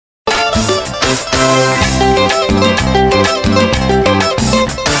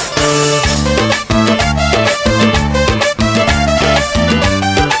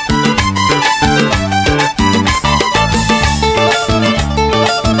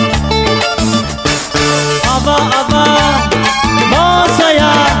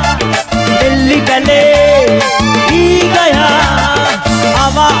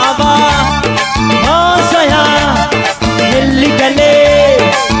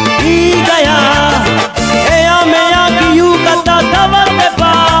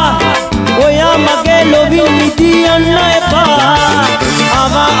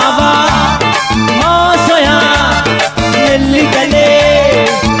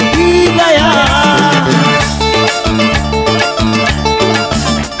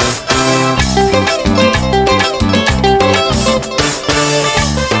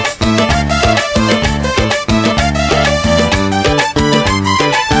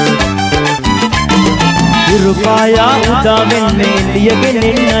Rupaya udavenne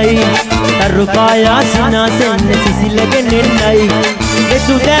liyagenennai Rupaya sinasenne sisilagenennai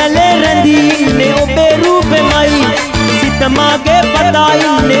Esudale randinne obe rupemai Sitamage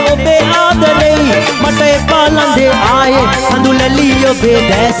patainne obe adarei Mate palande aaye andulali obe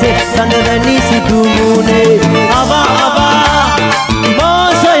dese Sandavani sidumune Ava ava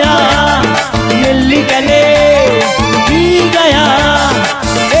mosoya Nelli kale ki gaya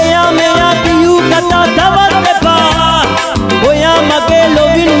Eya meya piyu kata tavatte pa Oya mage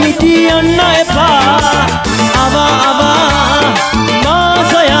lovin miti anna epa Ava ava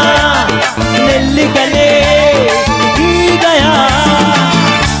mosoya Nelli kale ki gaya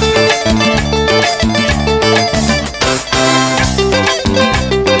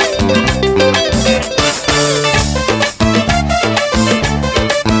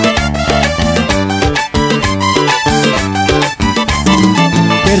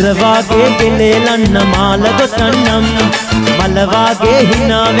Pervage gelelan malagotanam Malavage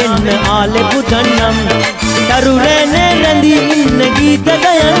hinaven aale putanam Tarurene randi inna geeta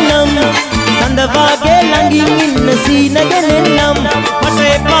gayanam Sandavage langi inna seena genennam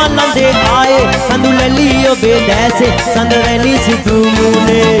Mate palande aaye sandulali obe dese Sandavani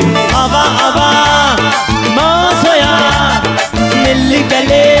sidumune Ava ava mosoya Nelli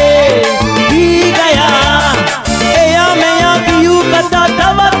kale ki gaya Eya meya piyu kata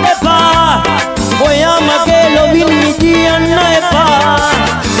tavatte pa Oya mage lovin miti anna epa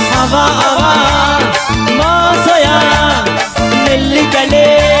Ava ava mosoya Nelli kale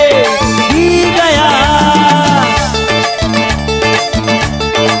ki gaya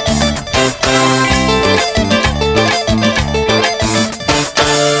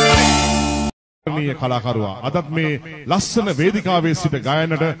කලාකරුවා අදත් මේ ලස්සන වේදිකාවේ සිට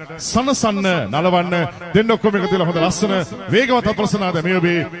ගායනට සනසන්න නලවන්න දෙන්න ඔක්කොම එකතු වෙලා හොඳ ලස්සන වේගවත් අප්‍රසනාද මේ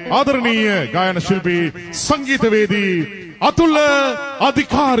ඔබේ ආදරණීය ගායන ශිල්පී සංගීතවේදී අතුල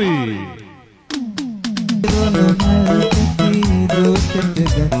අධිකාරී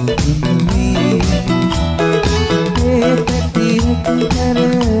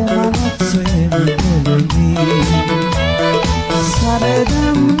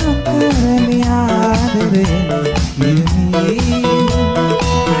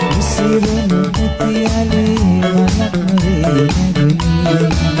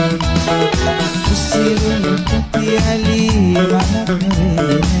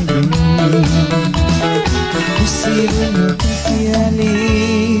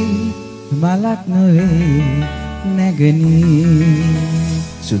Malak noe nagani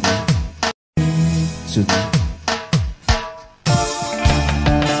sud sud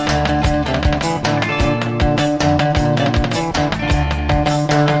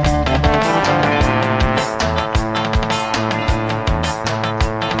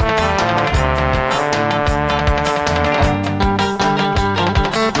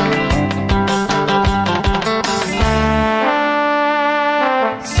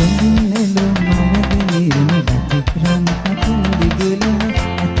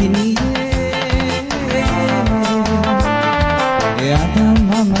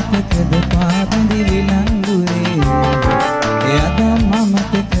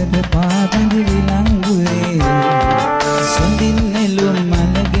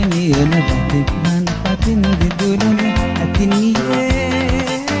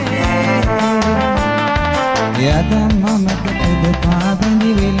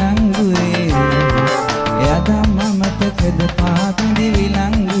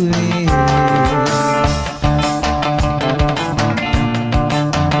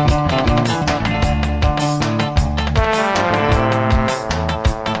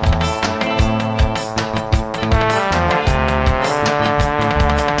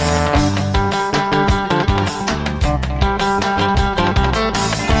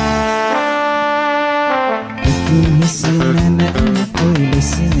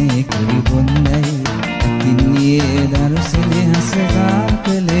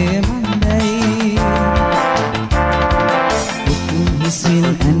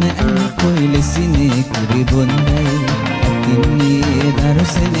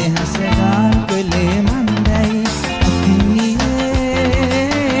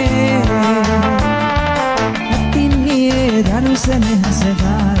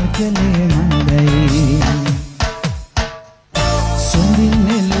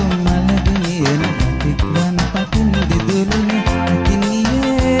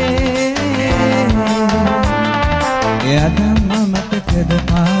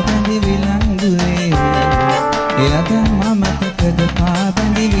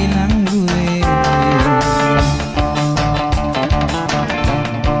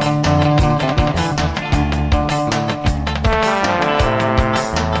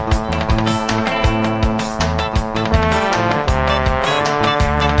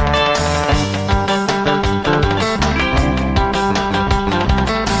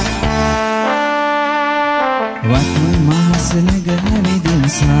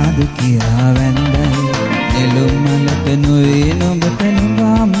සාදු කියා වැන්දයි නෙළුම් මලක නොවේ නුඹට නුඹ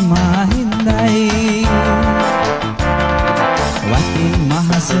අම්මා හින්දයි වටින්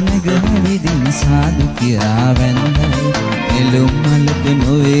මහස නැගෙනවිදින් සාදු කියා වැන්දයි නෙළුම් මලක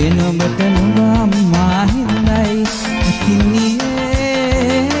නොවේ නුඹට නුඹ අම්මා හින්දයි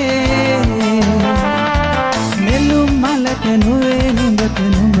නෙළුම් මලක නොවේ නුඹට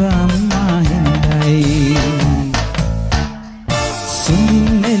නුඹ අම්මා හින්දයි සුමින්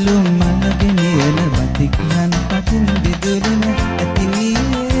නෙළුම් මල ගෙනියන බතික් රන් පතින් දිදුලන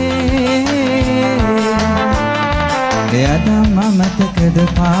ඇතිනියේ එයද මමතකද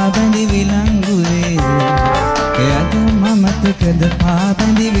පාබැඳි විලංගුවේ එයද මමතකද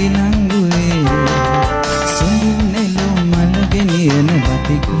පාබැඳි විලංගුවේ සුමින් නෙළුම් මල ගෙනියන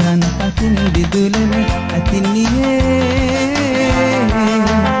බතික් රන් පතින් දිදුලන ඇතිනියේ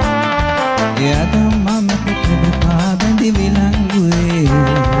එයද මමතකද පාබැඳි විලංගුවේ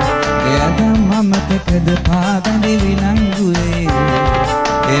එයද මමතකද පාබැඳි විලංගුවේ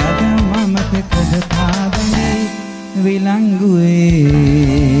එයද මමතකද පාබැඳි විලංගුවේ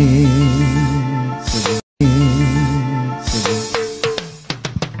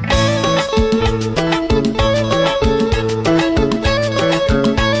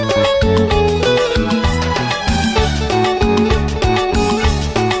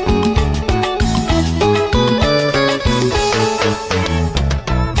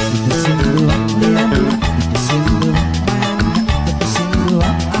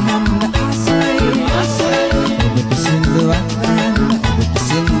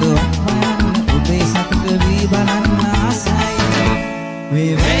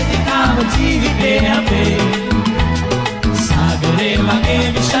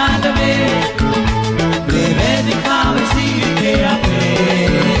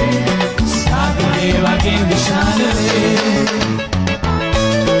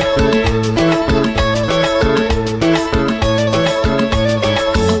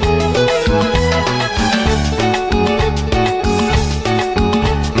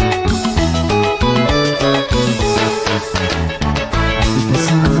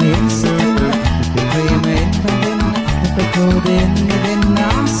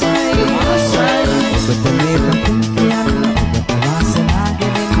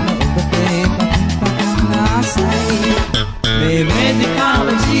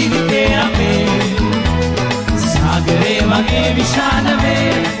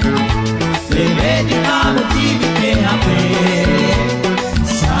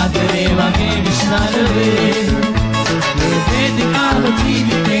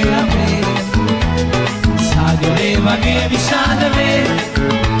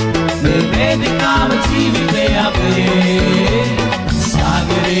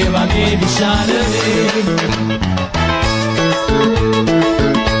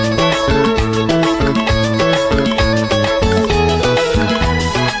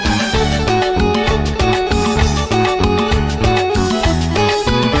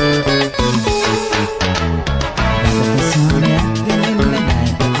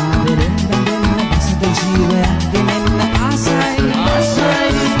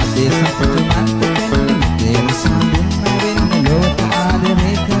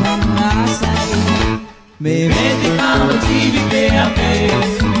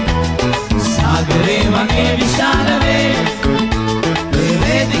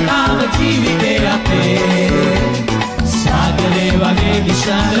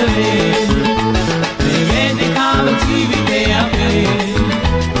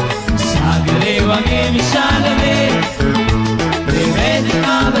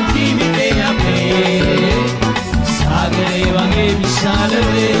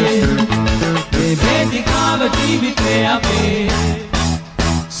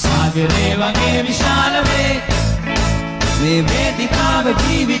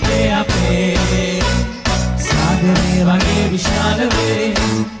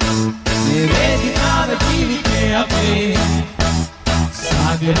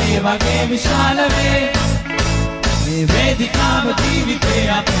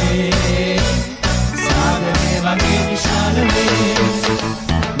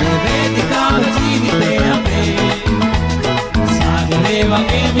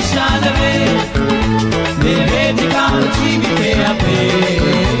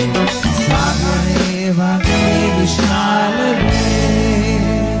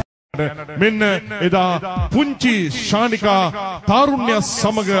මෙන්න එදා පුංචි ශානිකා තාරුණ්‍ය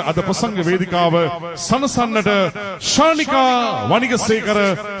සමග අද ප්‍රසංග වේදිකාව සනසන්නට ශානිකා වනිගසේකර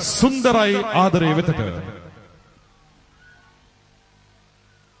සුන්දරයි ආදරේ වෙතට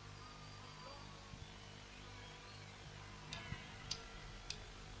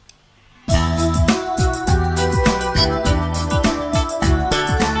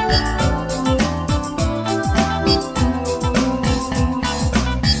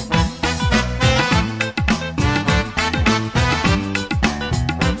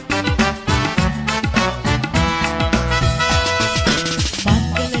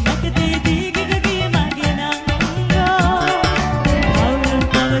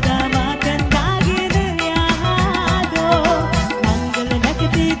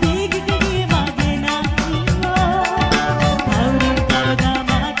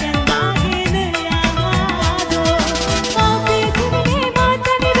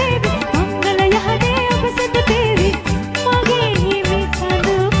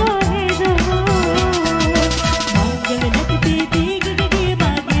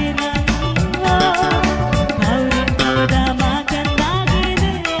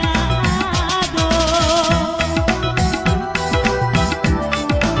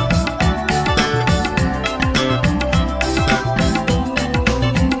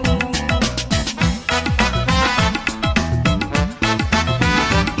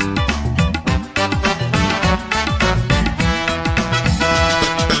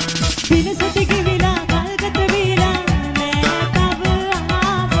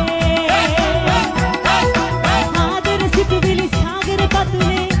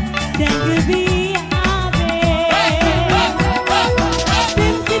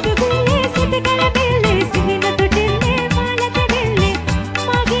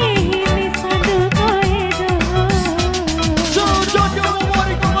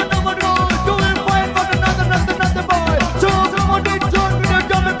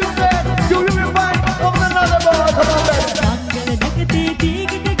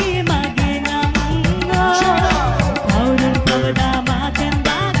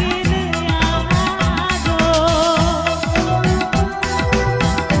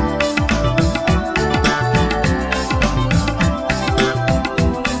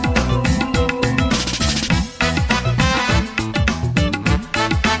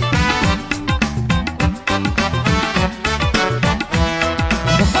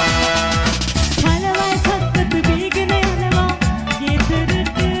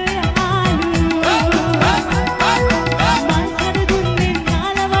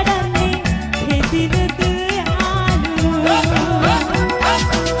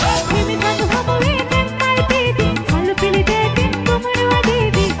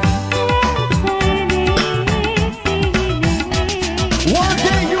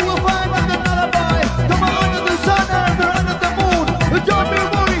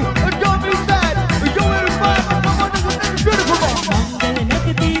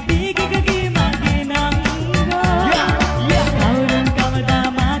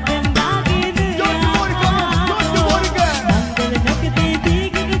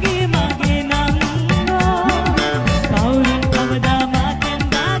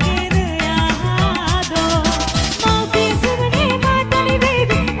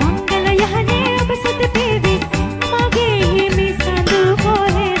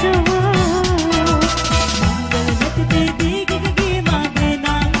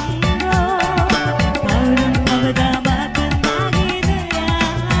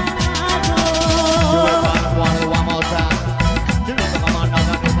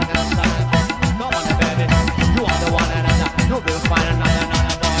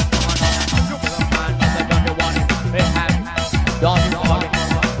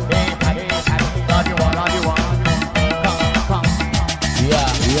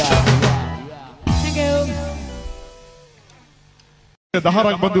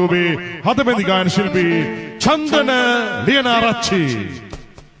දහරක් බඳු ඔබේ හදබැඳි ගායන ශිල්පී චන්දන ලියනාරච්චි.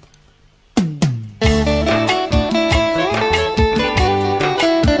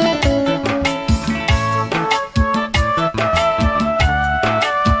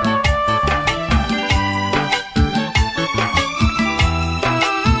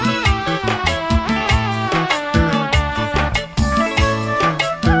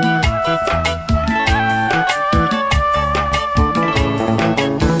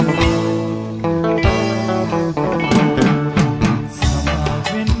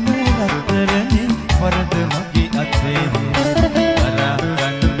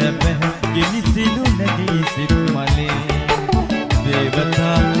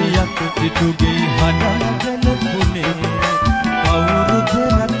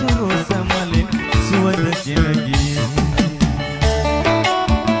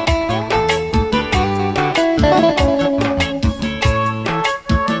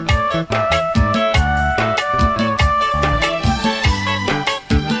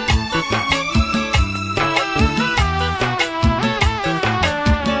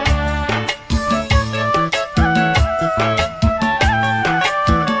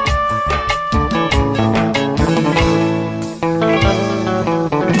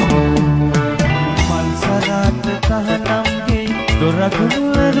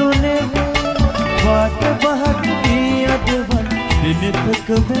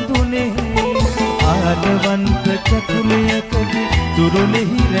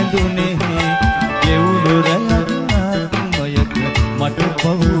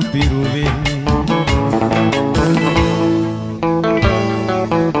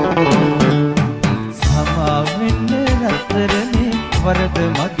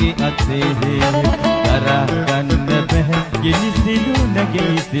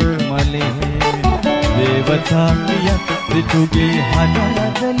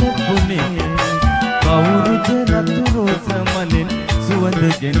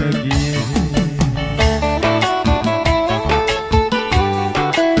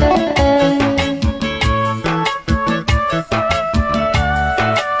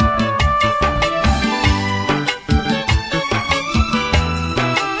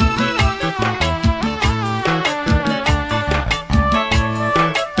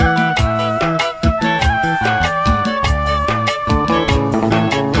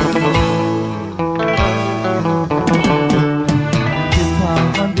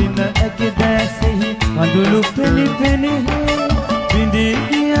 කඳුළු පෙනි පෙනි බිඳී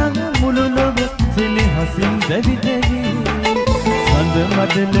ගියන මුළු ලොව සෙනෙහසින් දැවි දැවි සඳ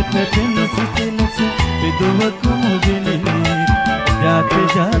මඩලට පෙන සිසිලස විදුවක මුදිනි ජාති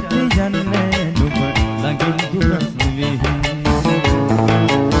ජාති යන්නේ නුඹ ළඟින් දුරස් නෙවි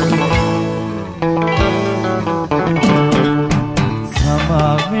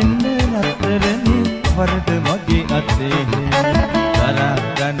සමා වෙන්න රත්තරනි වරද මගේ අතේ තරහ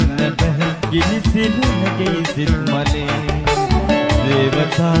ගන්න බැහැ ගිනිසිලුනගේ සිත් මලේ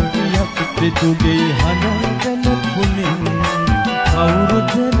දේවතාවියක් පිටුගේ හනවල පුනේ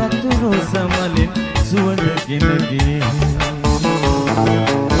අවුරුද්ද රතුරු සමලෙන් සුවඳගෙන ගියේ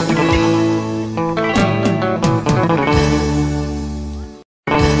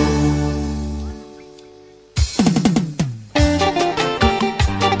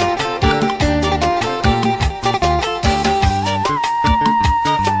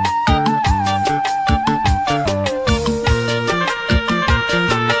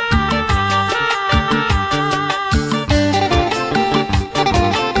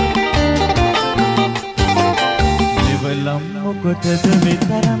කොටද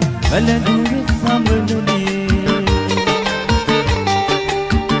මෙතරම් වැළඳුවේ සම්බලුනේ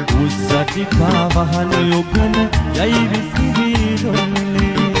උස්සටි පාවහන යොගන යයි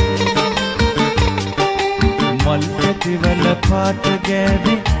විසිරිරොල්ලේ මල් කැටිවල පාට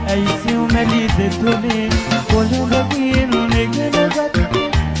ගෑවි ඇයිසියු මැලි දෙතුනේ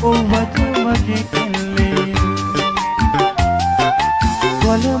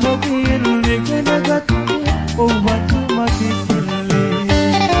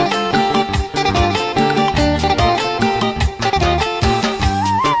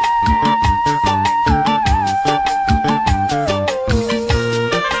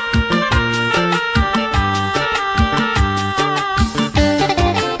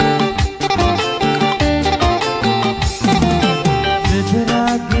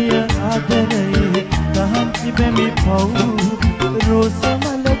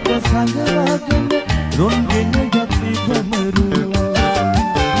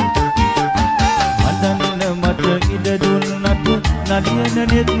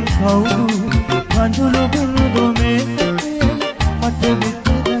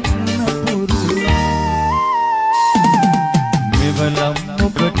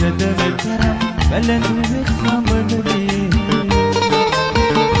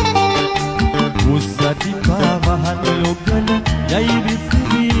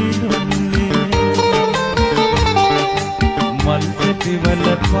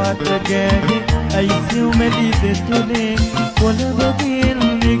කොළඹ ගියනු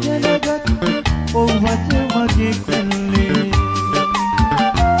නෙගනගත් ඔව්වට මගේ කෙල්ලේ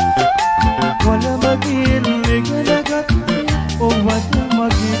කොළඹ ගියනු නෙගනගත් ඔව්වට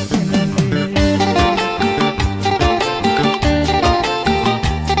මගේ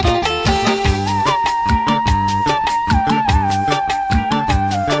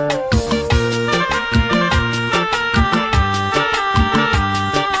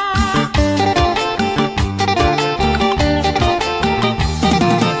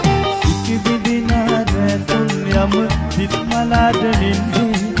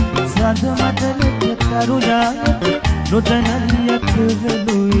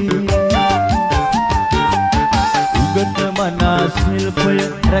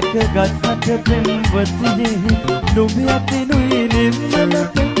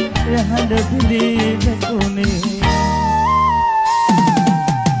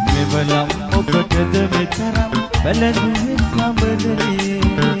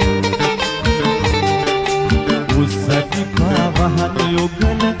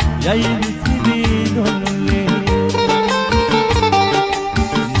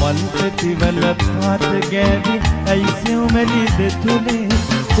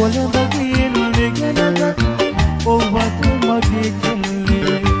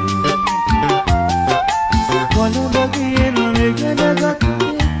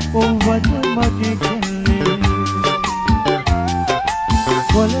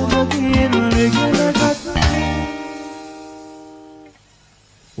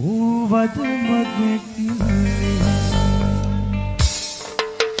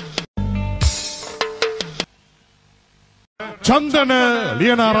චන්දන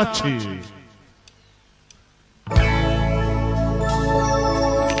ලියනාරච්චි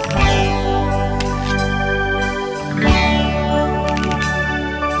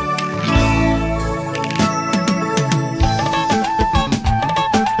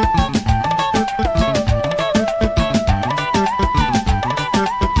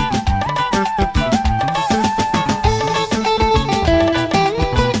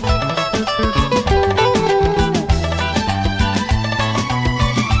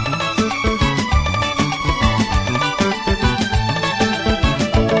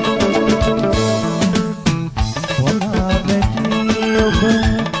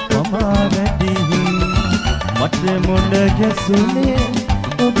මට මොන ගැසුනේ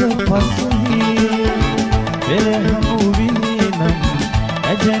ඔබ පසුවී පෙර හමු වී නම්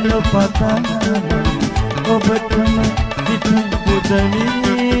ඇජෙන පතන ඔබටම සිත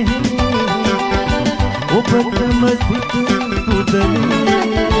පුදමී ඔබටම සිත පුදමී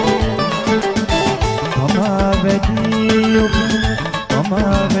මම වැඩි ඔබ මම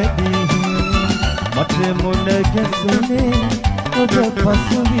වැඩි මට මොන ගැසුනේ ඔබ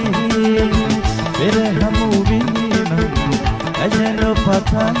පසුවී පෙර හමු වී නම් ඇජෙන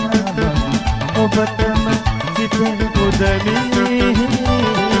පතන ඔබටම සිත පුදමී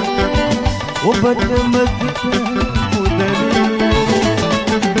ඔබටම සිත පුදමී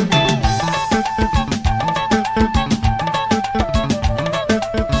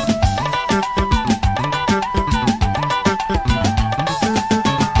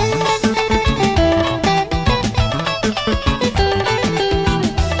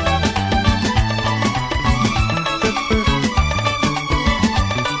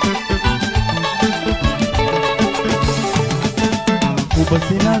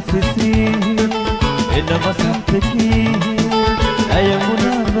बसिना सिसी इन वसंत की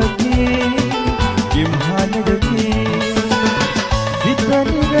अयमुना वकी किम्हालकी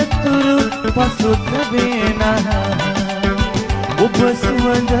वितरी रतुरु पसुतवेना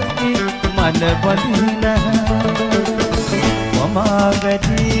उपसुवंदकी मन बलिना ममा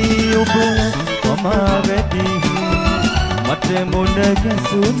वेदी उब ममा वेदी मत मुन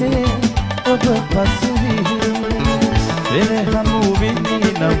गसुने उब पसुवी පෙර හමු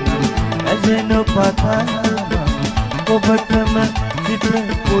වී නම් ඇජෙන පතන ඔබටම සිත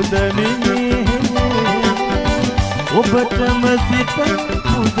පුදමී ඔබටම සිත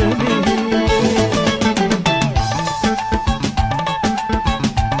පුදමී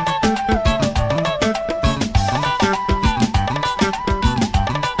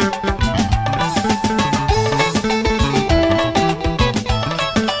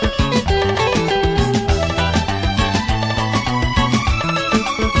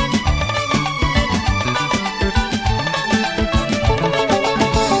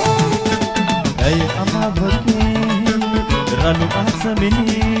ranu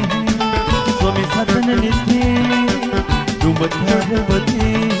asamini somi satana niti dumat hadavati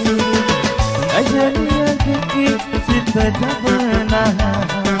ajaliya ki sita jabana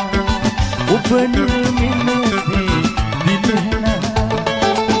upani minati dilena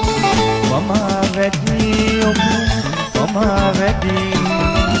mama vedi mama vedi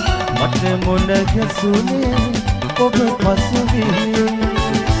mat mon gasune ob pasuvi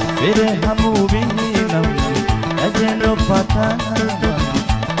pere hamu vinam ඇජෙන පතන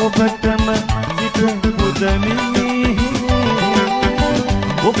ඔබටම සිත පුදමී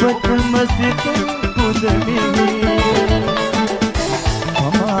ඔබටම සිත පුදමී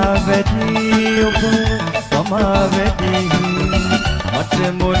මම වැඩි ඔබ මම වැඩි මට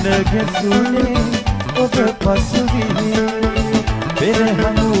මොන ගැසුනේ ඔබ පසුවී පෙර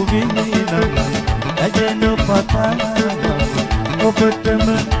හමු වී නම් ඇජෙන පතන ඔබටම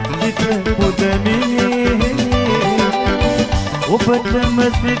සිත පුදමී ඔබටම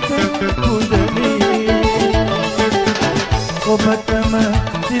සිත පුදමී ඔබටම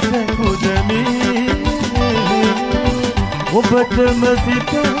සිත පුදමී ඔබටම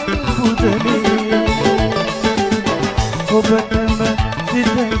සිත පුදමී ඔබටම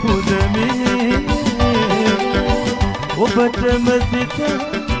සිත පුදමී ඔබටම සිත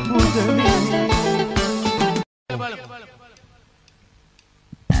පුදමී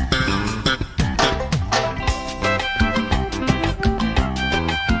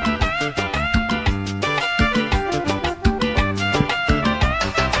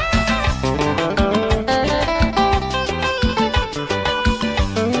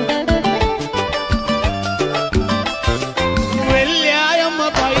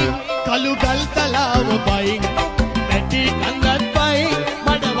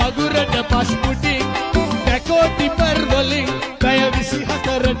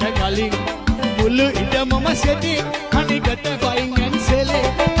Mulu ida mama sedi hani gata baingan sele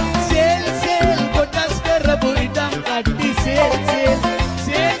sel sel kotas karabu idam katti sel sel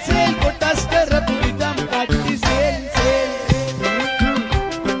sel sel kotas karabu idam katti sel sel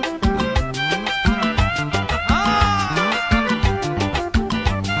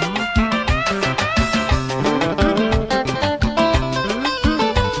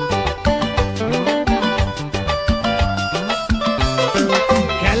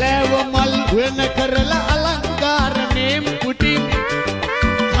Kalawa mal wena karala alangar nem puting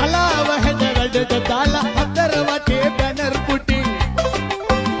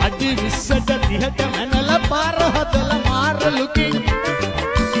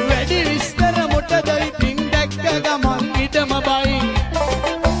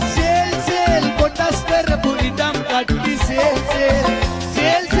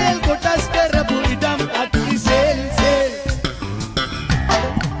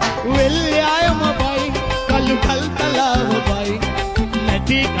කළු කල් තලාව බයි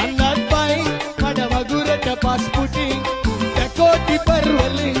නැටි කන්නත් බයි මඩ වගුරට පස් Putin කෝටි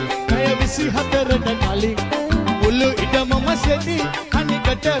පර්වලින් කය 24ට කලින් මුළු ඉඩමම සෙදි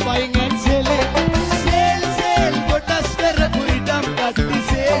අනිකට වයින් ඇන්සෙලේ sale sale කොටස් කරපු ඉඩම් කට්ටි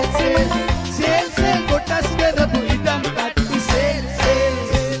සේල් සේල් සේල් සේල් කොටස් කරපු ඉඩම් කට්ටි සේල්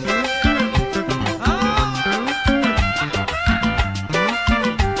සේල්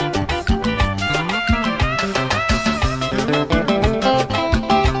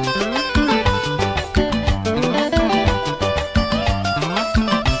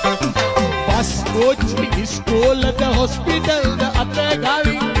ස්කෝලද හොස්පිටල්ද අත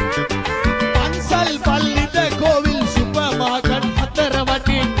ගාවි පන්සල් පල්ලිද කෝවිල් සුපර් මාකට් හතර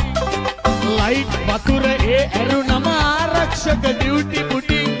වටින් ලයිට් වතුර ඒ ඇරුණම ආරක්ෂක ඩියුටි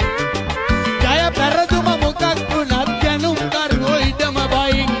පුටින් ජය පෙරදුම මොකක් වුණත් ගැනුම් කරුවෝ ඉඩම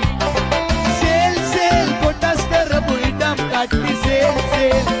බයින් සේල් සේල් කොටස් කරපු ඉඩම් කට්ටි සේල්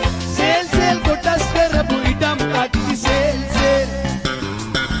සේල් සේල් සේල් කොටස් කරපු ඉඩම් කට්ටි සේල් සේල්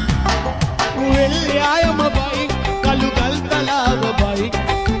යායම බයි කළු කල් තලාව බයි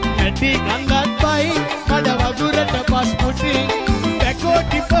නැටි කන්දත් බයි මඩ වගුරට පස් පුටින්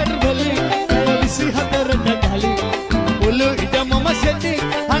පැකෝටි පර්වලින් 24ට කලින් මුළු ඉඩමම සෙදි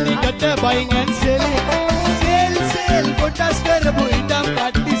අනිකට බයින් ඇන්සෙලේ සේල් සේල් කොටස් කරපු ඉඩම්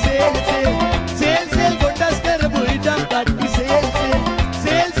කට්ටි සේල් සේල් සේල් සේල් කොටස් කරපු ඉඩම් කට්ටි සේල් සේල්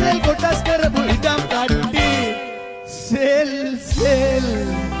සේල් සේල් කොටස් කරපු ඉඩම් කට්ටි සේල් සේල්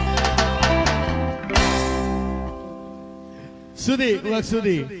සුදී වක්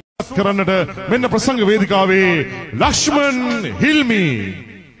සුදී කරන්නට මෙන්න ප්‍රසංග වේදිකාවේ ලක්ෂ්මන් හිල්මි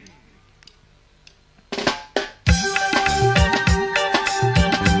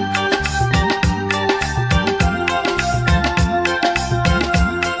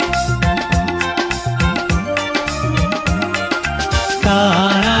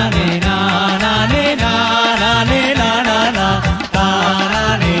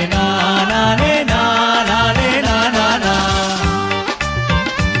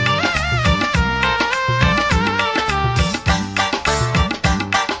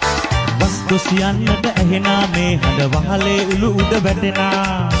සියන්නට ඇහෙනා මේ හඬ වහලේ උළු උඩ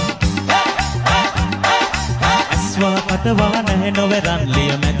වැටෙනා අස්වා කටවා නැහැ නොවරන්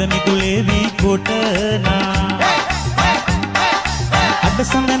ලිය මැද මිදුලේ වී කොටනා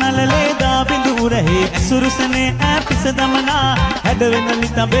අදසඟ නලලේ දා බිඳු උරහේ ඇසුරුසනේ ඈපිස දමනා හැඩ වෙන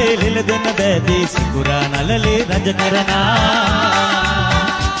නිතඹේ ලෙල දෙන බෑදී සිකුරා නලලේ රජ කරනා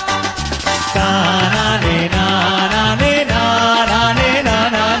තානානේ නානානේ නානානේ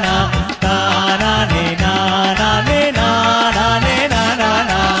නානානා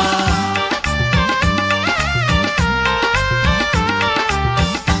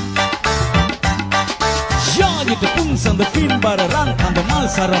සඳ පින්බර රන්කඳ මල්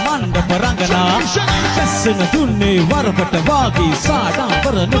සර මණ්ඩප රංගනා පැස්සෙන දුන්නේ වරපට වාගේ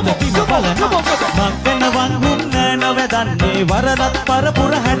සාඩම්බර නුඹිම බලන මංගන වංගුම් නවදන්නේ වරදත්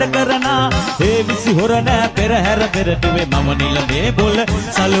පරපුර හැඩ කරනා ඒ විසි හොර නෑ පෙරහැර පෙරටුවේ මම නිලමේ බොල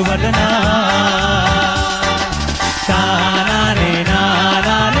සලුවඩනා තානානේ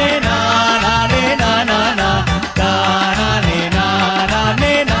නානානේ නානානේ නානානා තානානේ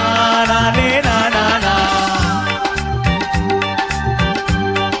නානානේ නානානේ නානානා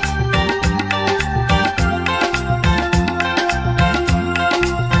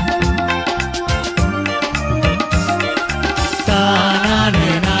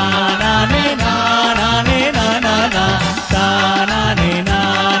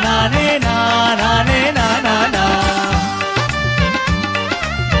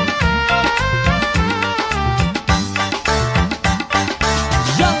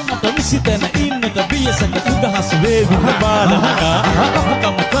සිතන ඉන්නත බියසක උදහස් වේවින බාලනකා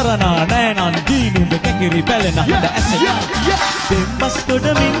කපුකම කරනා නෑනන් දීනුඹ කැකිරි බැලෙන හඳ ඇසෙන දෙම්බස් කොට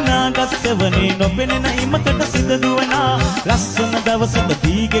මින්නා ගස්සවනේ නොපෙනෙන ඉමකට සිත දුවනා ලස්සන දවසක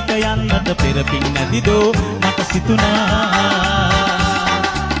දීගෙක යන්නට පෙරපින් නැතිදෝ මට සිතුනා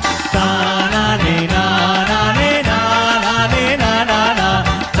තානානේ නානානේ නානානේ නානානා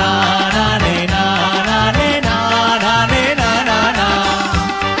තානානේ නානානේ නානානේ නානානා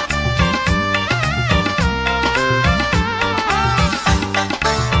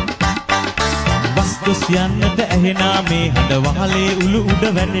යන්නට ඇහෙනා මේ හඬ වහලේ උළු උඩ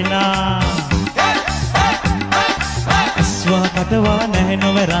වැටෙනා අස්වා කටවා නැහැ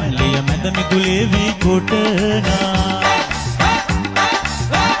නොවරන් ලිය මැද මිදුලේ වී කොටනා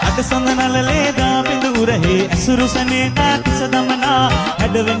අද සඳ නලලේ දා බිඳු උරහේ ඇසුරු සනේ තාතිස දමනා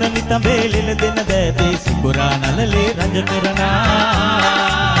හැඩ වෙන නිතඹේ ලෙල දෙන දෑතේ සිකුරා නලලේ රජ කරනා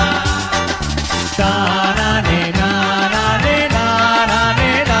තානානේ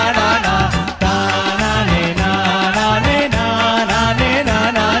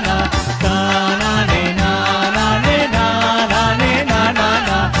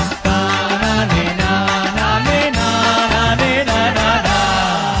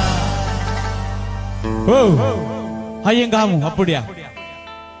හයියෙන් ගහමු අප්පුඩියා.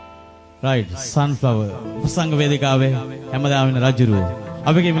 right sunflower ප්‍රසංග වේදිකාවේ හැමදාම වෙන රජුරුව.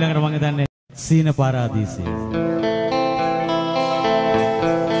 අපගේ ඊළඟට මම හිතන්නේ සීන පාරාදීසය.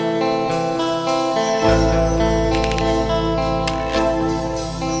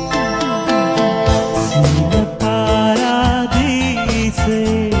 සීන පාරාදීසය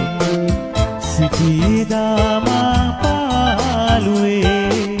සිටිදාම පාළුවේ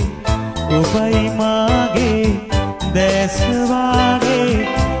ඔබයි මාගේ දැස් වාගේ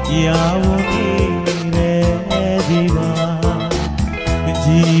යවුනේ රැදිවා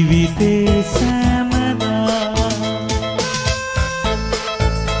ජීවිතේ සෑමදා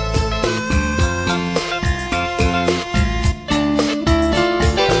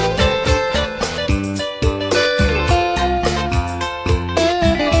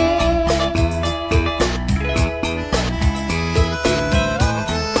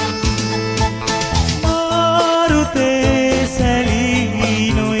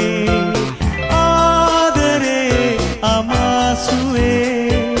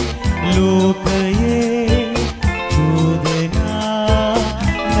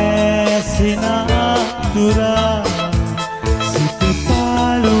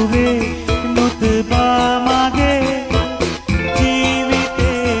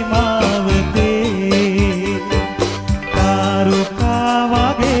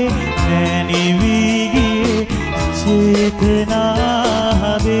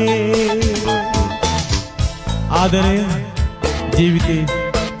ආදරය ජීවිතේ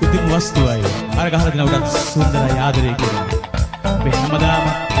උතුම් වස්තුවයි. අර ගහලා දෙන උඩත් සුන්දරයි ආදරය කියලා. අපි හැමදාම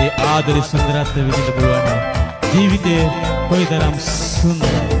ඒ ආදරේ සුන්දරත්වය විඳින්න පුළුවන්. ජීවිතේ කොයිතරම්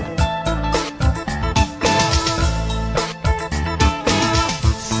සුන්දරයි.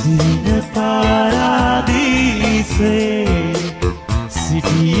 සීන පාරාදීසේ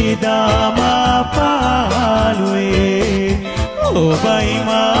සිටියේදාම පාළුවේ ඔබයි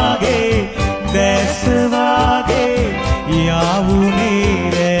මාගේ දැස් වාගේ යවුනේ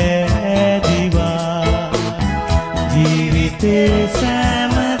රැදිවා ජීවිතේ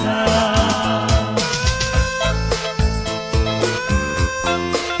සෑමදා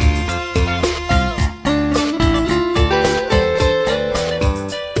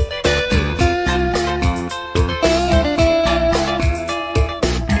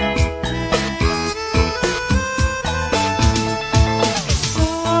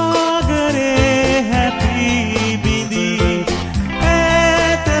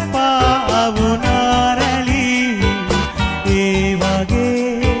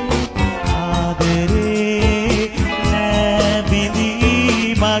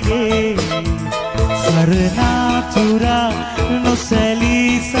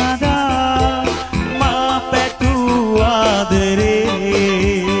නොසැලී සදා මා පැටූ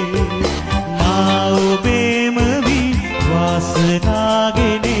ආදරේ මා ඔබේම වී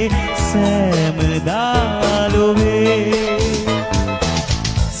වාසනාගෙන සෑමදා ලොවේ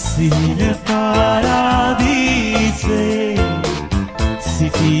සීන පාරාදීසේ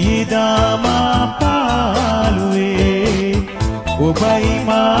සිටියේදාම පාළුවේ ඔබයි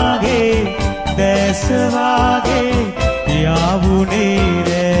මාගේ දැස් වාගේ යවුනේ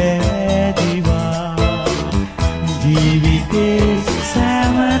රැදිවා ජීවිතේ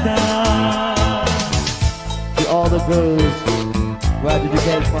සෑමදා. To all the girls who had to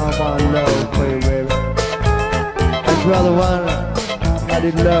depend on my love for you, baby. And to all the one that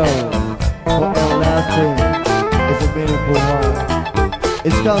did love for everlasting is a meaningful one.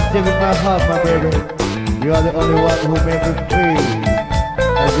 It's constant in my heart, my baby. You are the only one who made me free,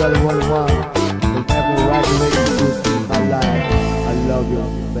 and you are the only one who made me right the way to my life. I love you,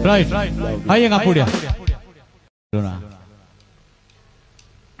 baby. Right. Haiyan appudiya.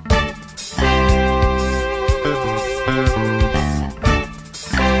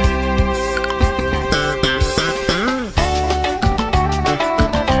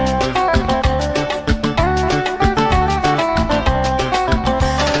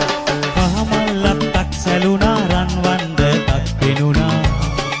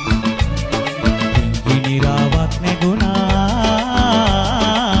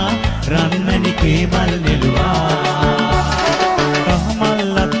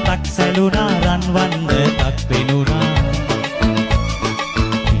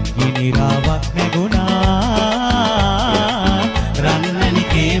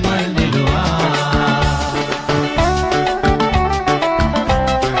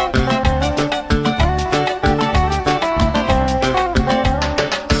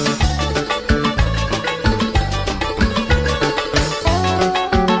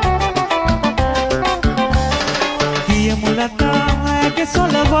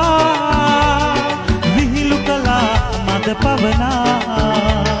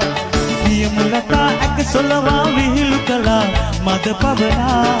 පවනා පියමුලතා ඇක සොලවා විහිළු කළා මද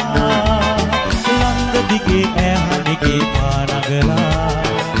පවනා ළඟ දිගේ ඈහනිගේ පානගලා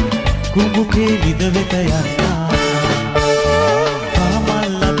කුඹුකේ විද වෙත යන්නා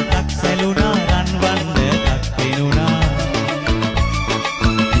පාමල්ලක් සැලුණා රන්වන්න තක් පෙනුණා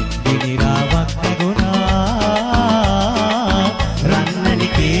දිනිරාවක් නැගුණා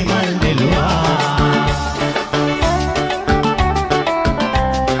රන්නනිකේ මල් නෙළුවා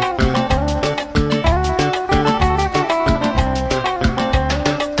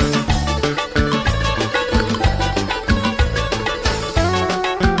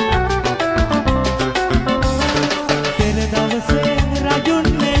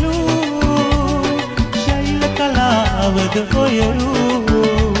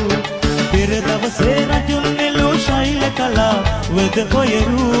පෙර දවසේ රජුන් නෙළූ ශෛල කලාවද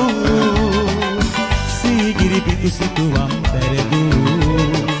ඔයරු සීගිරි පිටු සිතුවම් පැරදූ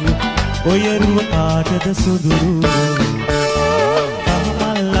ඔයරුව කාටද සුදුරු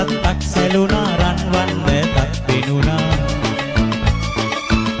කමල්ලත් තක් සැලුණා රන්වන්න තක් පෙනුණා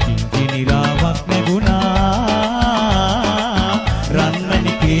කිනිරාවක් නැගුණා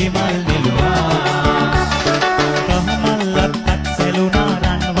රන්මණිකේ මල් නෙළුවා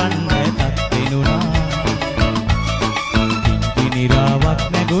නිරාවක්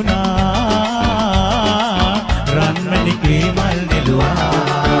නැගුණා රන්මණිකේ මල් නෙළුවා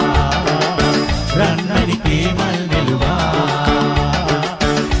රන්මණිකේ මල් නෙළුවා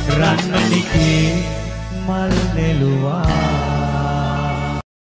රන්මණිකේ මල් නෙළුවා